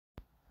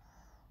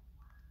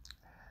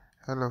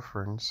Hello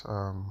friends,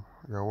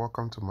 you're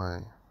welcome to my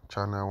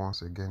channel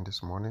once again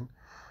this morning.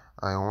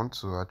 I want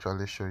to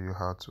actually show you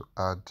how to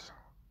add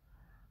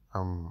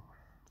um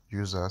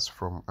users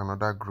from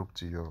another group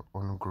to your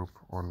own group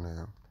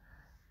on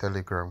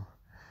Telegram.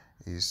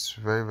 It's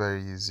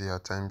very easy.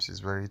 At times it's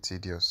very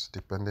tedious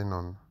depending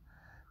on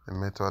the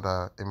method.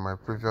 In my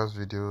previous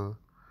video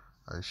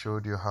I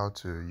showed you how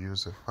to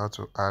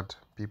add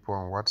people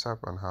on WhatsApp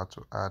and how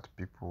to add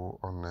people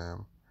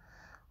on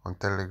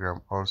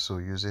Telegram, also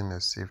using a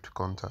saved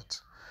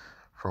contact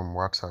from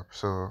WhatsApp.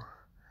 So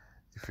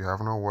if you have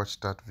not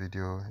watched that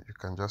video, you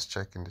can just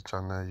check in the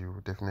channel. You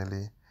will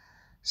definitely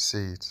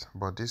see it.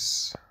 But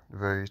this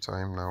very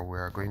time now, we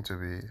are going to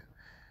be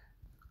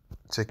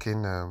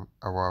taking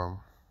our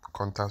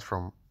contacts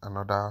from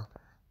another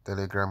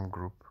Telegram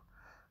group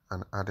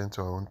and adding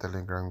to our own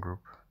Telegram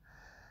group.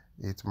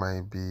 It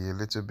might be a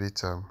little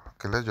bit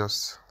okay. Let's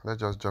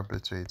just jump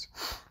into it.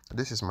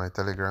 This is my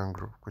Telegram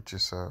group, which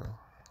is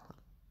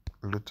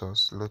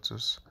lotus.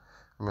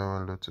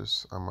 Remember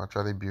lotus. I'm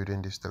actually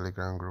building this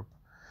Telegram group.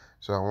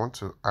 So I want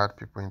to add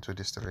people into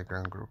this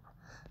Telegram group.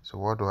 So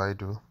what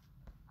do?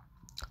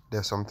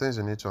 There's some things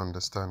you need to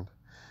understand.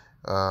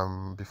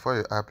 Before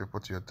you add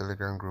people to your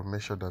Telegram group,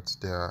 make sure that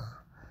there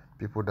are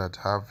people that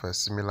have a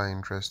similar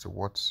interest to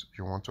what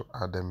you want to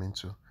add them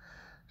into.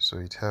 So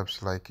it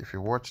helps. Like if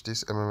you watch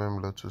this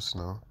Lotus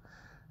now,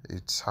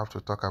 it's have to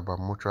talk about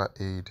mutual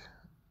aid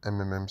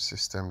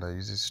system that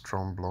uses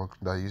strong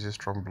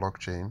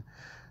blockchain,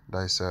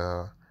 that is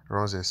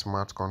runs a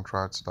smart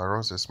contract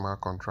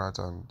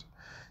and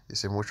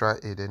it's a mutual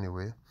aid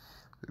anyway,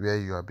 where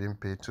you are being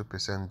paid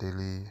 2%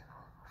 daily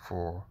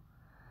for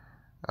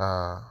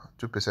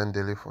 2%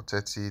 daily for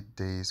 30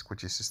 days,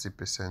 which is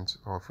 60%,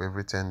 or for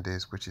every 10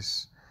 days, which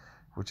is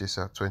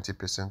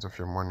 20% of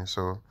your money.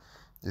 So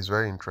it's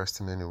very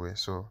interesting anyway.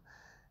 So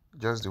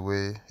just the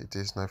way it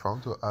is now, if I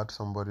want to add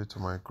somebody to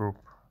my group,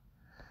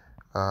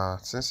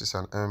 since it's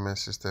an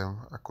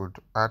system, I could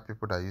add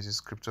people that uses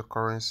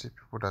cryptocurrency,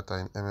 people that are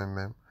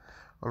in.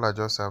 All I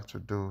just have to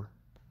do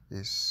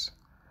is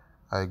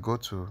I go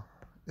to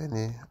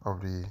any of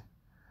the,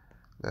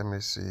 let me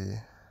see,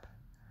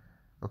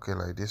 okay,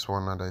 like this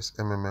one now, that is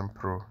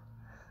Pro.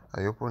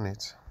 I open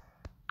it.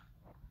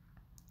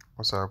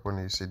 Once I open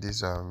it, you see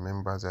these are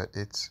members at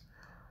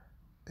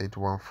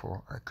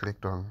 8814. I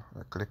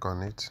click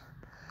on it.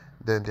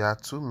 Then there are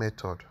two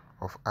methods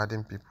of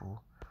adding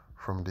people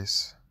from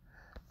this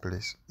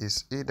place.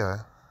 It's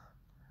either,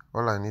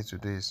 all I need to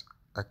do is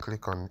I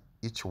click on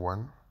each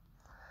one.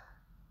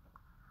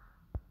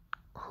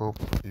 Hope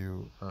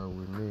you are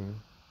with me.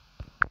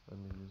 Let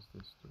me use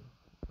this too.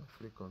 I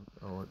click on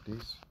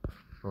this.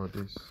 So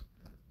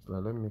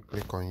let me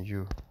click on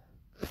you.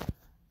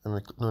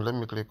 Let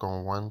me click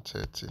on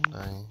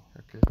 139.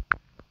 Okay.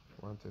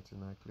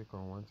 139. Click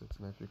on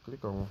 139. If you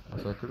click on,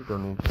 as I click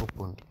on it,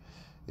 opened.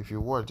 If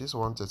you watch, this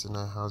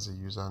 139 has a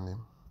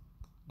username.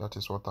 That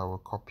is what I will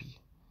copy.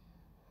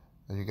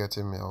 Are you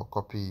getting me? I'll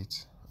copy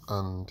it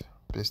and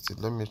paste it.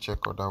 Let me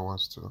check other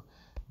ones too.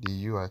 The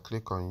U, I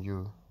click on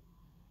you.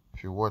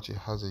 If you watch, it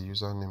has a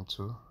username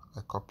too.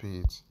 I copy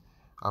it.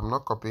 I'm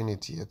not copying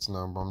it yet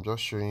now, but I'm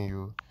just showing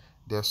you.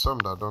 There's some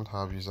that don't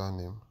have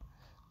username.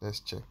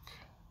 Let's check.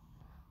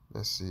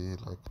 Let's see,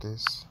 like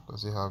this.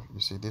 Does it have? You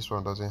see, this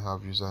one doesn't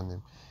have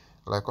username.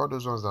 Like all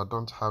those ones that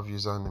don't have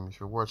username, if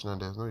you watch now,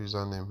 there's no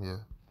username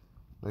here.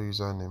 No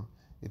username.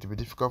 It will be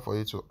difficult for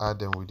you to add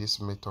them with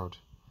this method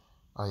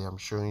I am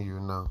showing you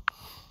now.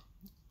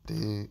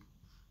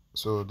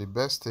 So the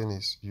best thing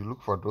is you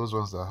look for those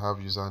ones that have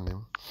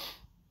username.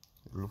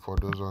 You look for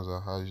those ones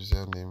that have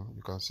username.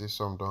 You can see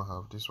some don't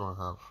have. This one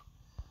have.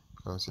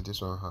 You can see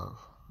this one have.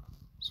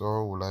 So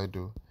what will I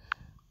do?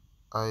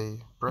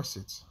 I press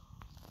it.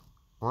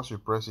 Once you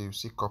press it, you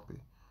see copy.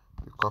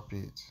 You copy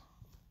it.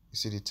 You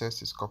see the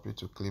text is copied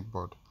to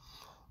clipboard.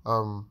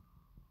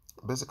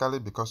 Basically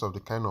because of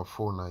the kind of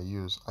phone I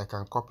use, I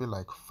can copy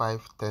like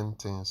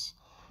 5-10 things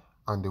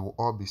and they will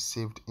all be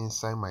saved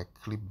inside my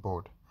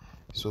clipboard.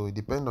 So it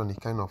depends on the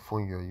kind of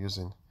phone you're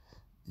using.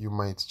 You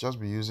might just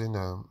be using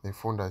a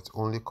phone that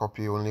only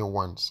copy only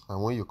once,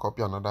 and when you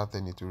copy another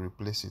thing, it will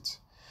replace it.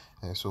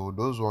 And so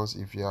those ones,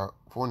 if your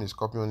phone is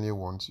copying only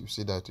once, you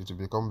see that it will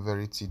become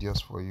very tedious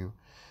for you,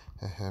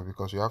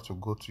 because you have to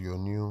go to your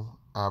new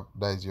app,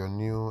 that is your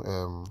new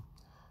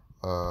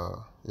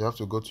you have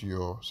to go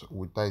to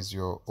that is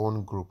your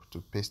own group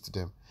to paste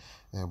them.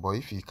 But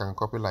if you can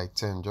copy like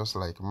 10 just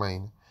like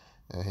mine,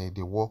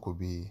 the work will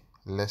be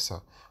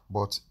lesser.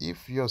 But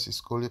if yours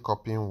is only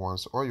copying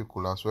once, all you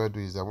could as well do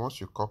is that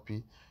once you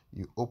copy,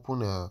 you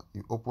open a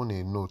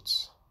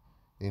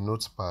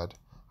notepad.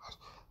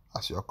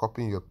 As you're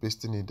copying, you're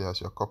pasting it there. As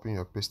you're copying,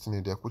 you're pasting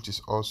it there, which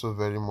is also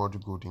very much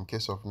good in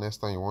case of next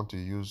time you want to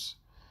use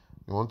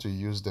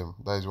them,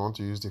 that is, you want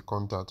to use the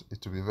contact.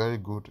 It will be very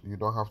good. You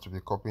don't have to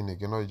be copying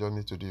again. All you just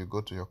need to do, you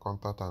go to your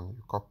contact and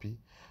you copy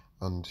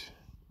and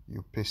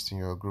you paste in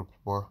your group.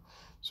 But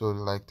so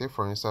like, take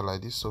for instance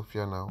like this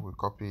Sophia, now we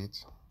copy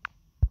it,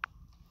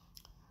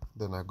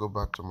 then I go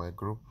back to my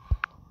group,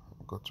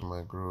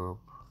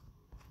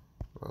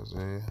 because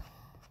I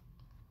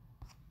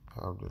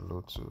have the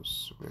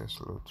lotus. Where's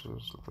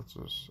lotus?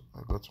 Lotus.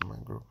 I go to my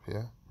group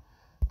here.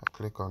 I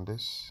click on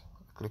this.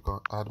 I click on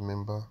add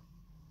member.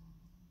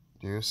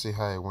 Do you see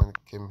how I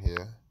came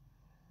here?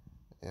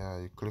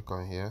 Yeah, you click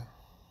on here.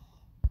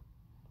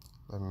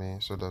 Let me,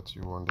 so that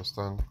you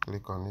understand,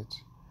 click on it.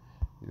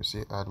 You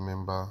see add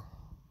member.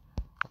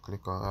 I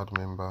click on add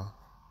member.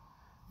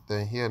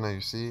 Then here now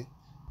you see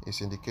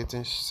it's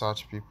indicating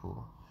search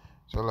people.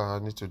 So all I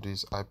need to do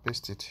is I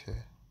paste it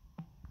here.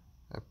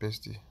 I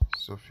paste the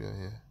Sophia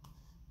here.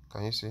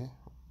 Can you see?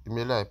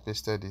 Immediately I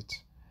pasted it,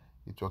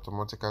 it will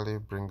automatically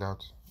bring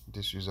out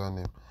this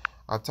username.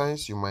 At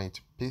times you might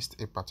paste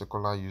a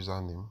particular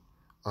username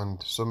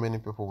and so many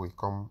people will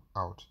come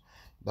out.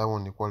 That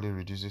one equally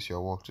reduces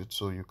your work too.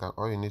 So you can,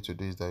 all you need to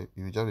do is that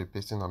you just be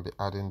pasting and be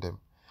adding them.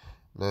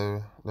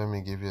 Let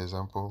me give you an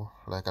example.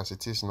 Like as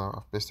it is now,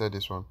 I've pasted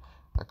this one.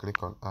 I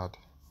click on add.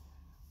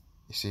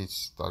 You see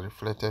it's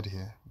reflected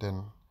here.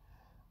 Then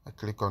I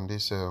click on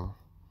this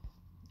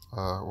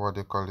what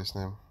they call this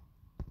name.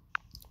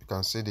 You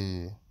can see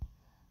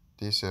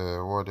this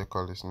what they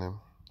call this name.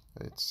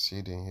 It's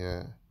hidden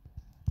here.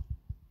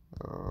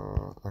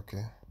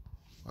 Okay,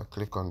 I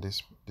click on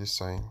this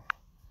sign,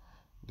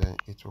 then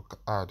it will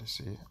add.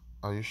 See,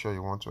 are you sure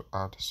you want to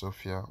add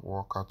Sophia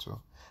Walker to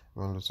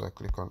Menlo? So I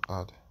click on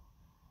add.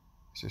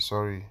 See,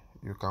 sorry,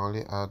 you can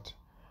only add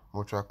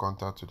mutual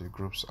contact to the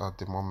groups at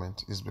the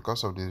moment. It's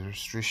because of the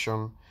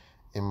restriction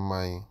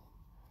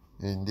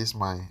in this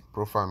my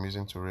profile I'm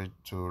using to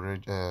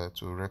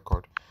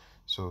record.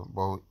 So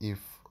but if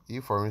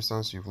for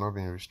instance you've not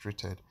been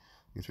restricted,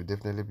 it will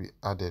definitely be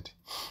added.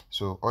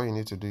 So all you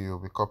need to do, you'll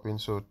be copying.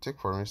 So take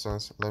for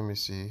instance, let me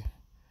see,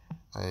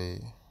 I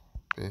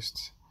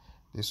paste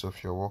this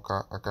of your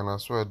worker. I can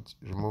as well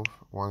remove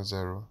 10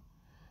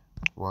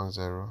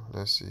 10.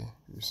 Let's see,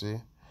 you see,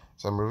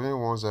 so I'm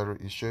removing 10.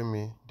 It's showing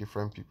me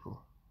different people.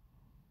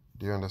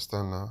 Do you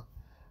understand now?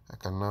 I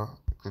can now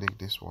click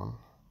this one.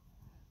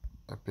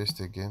 I paste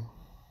again.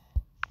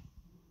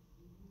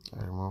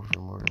 I remove.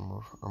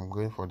 I'm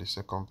going for the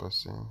second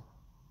person.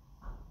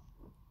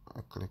 I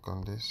click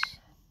on this.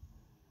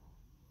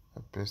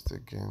 I paste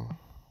again.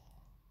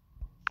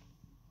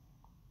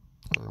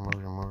 I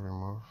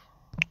remove.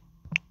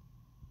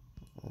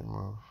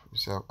 You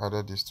see, I've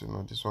added this to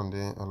know this one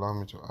didn't allow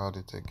me to add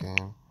it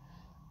again.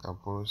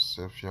 Compose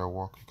save your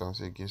work. You can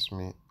see it gives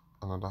me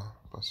another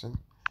person.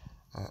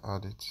 I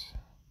add it.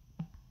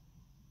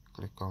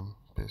 Click on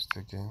paste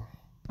again.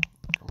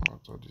 Come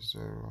out of the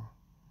 0.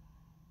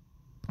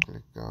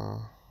 Click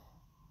on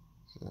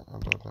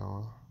another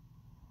one.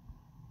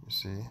 You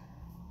see,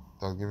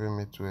 that's giving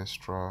me 2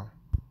 extra.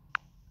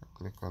 I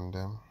click on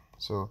them.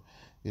 So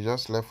it's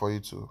just left for you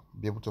to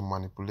be able to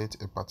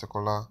manipulate a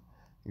particular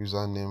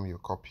username you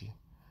copy.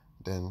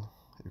 Then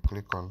you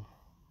click on,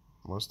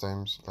 most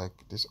times like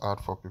this, add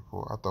 4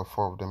 people. Out of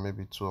 4 of them,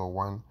 maybe 2 or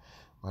 1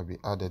 might be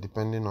added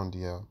depending on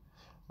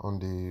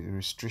the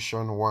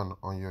restriction. 1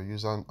 on your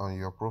user, on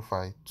your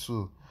profile.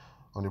 2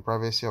 on the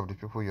privacy of the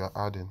people you are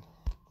adding.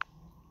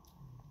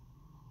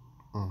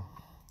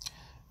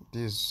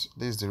 This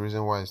is the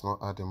reason why it's not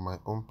adding. My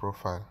own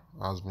profile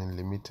has been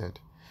limited.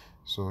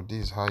 So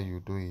this is how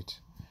you do it.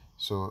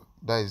 So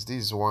this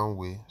is one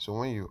way. So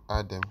when you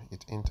add them,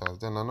 it enters.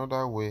 Then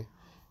another way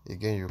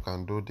again you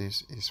can do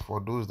this is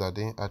for those that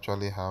didn't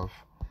actually have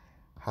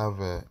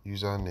a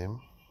username.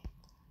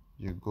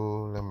 You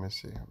go, let me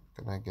see,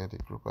 can I get a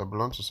group? I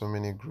belong to so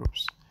many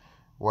groups.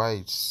 Why?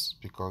 It's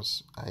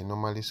because I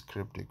normally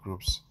script the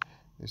groups.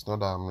 It's not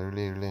that I'm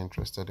really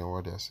interested in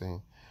what they're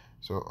saying.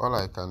 So all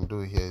I can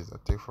do here is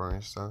that, take for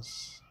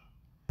instance,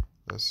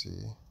 let's see,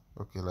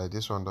 okay, like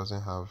this one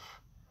doesn't have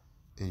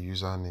a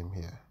username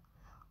here.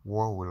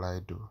 What will I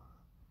do?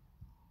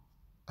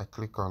 I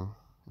click on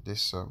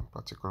this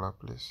particular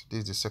place. This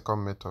is the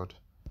second method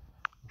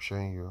I'm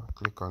showing you.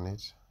 Click on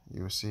it.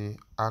 You see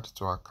add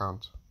to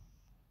account.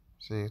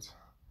 See it?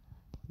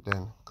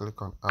 Then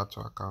click on add to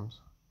account.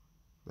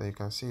 Then you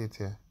can see it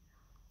here.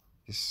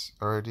 It's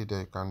already there.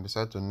 You can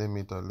decide to name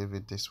it or leave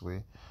it this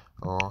way,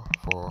 or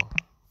for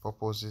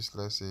purposes,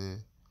 let's say,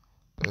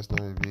 let's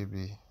name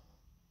it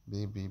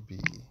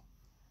BBB.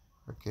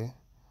 Okay,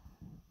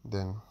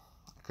 then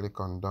click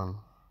on done.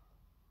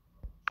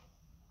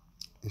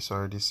 It's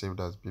already saved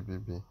as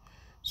BBB.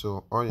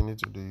 So all you need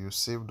to do, you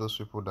save those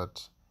people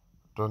that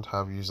don't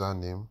have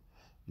username,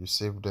 you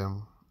save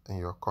them in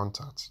your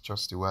contacts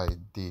just the way I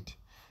did.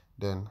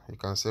 Then you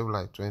can save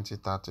like 20,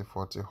 30,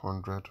 40,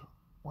 100,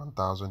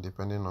 1000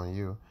 depending on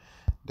you.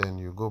 Then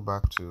you go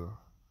back to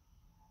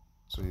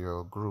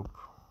your group.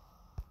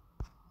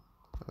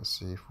 Let's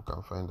see if we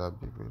can find that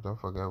BB. Don't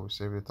forget, we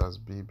save it as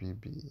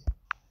BBB.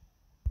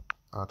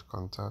 Add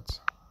contact.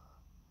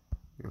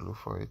 You look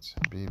for it.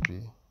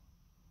 BB.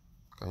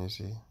 Can you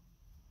see?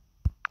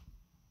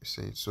 You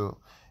see it. So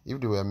if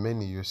there were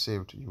many you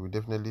saved, you will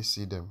definitely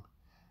see them.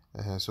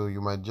 So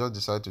you might just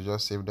decide to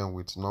just save them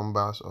with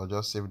numbers, or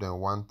just save them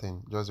one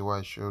thing, just the way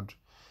I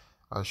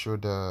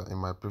showed in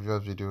my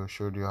previous video.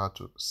 Showed you how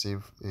to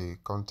save a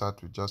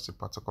contact with just a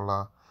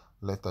particular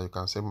letter. You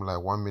can save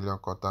like 1 million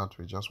contact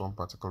with just one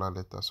particular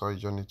letter. So all you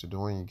just need to do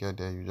when you get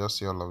there, you just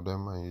see all of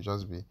them and you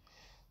just be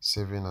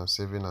saving and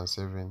saving and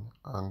saving,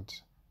 and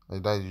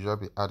like that you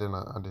just be adding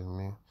and adding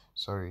me.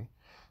 Sorry.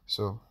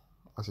 So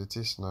as it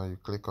is now, you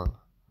click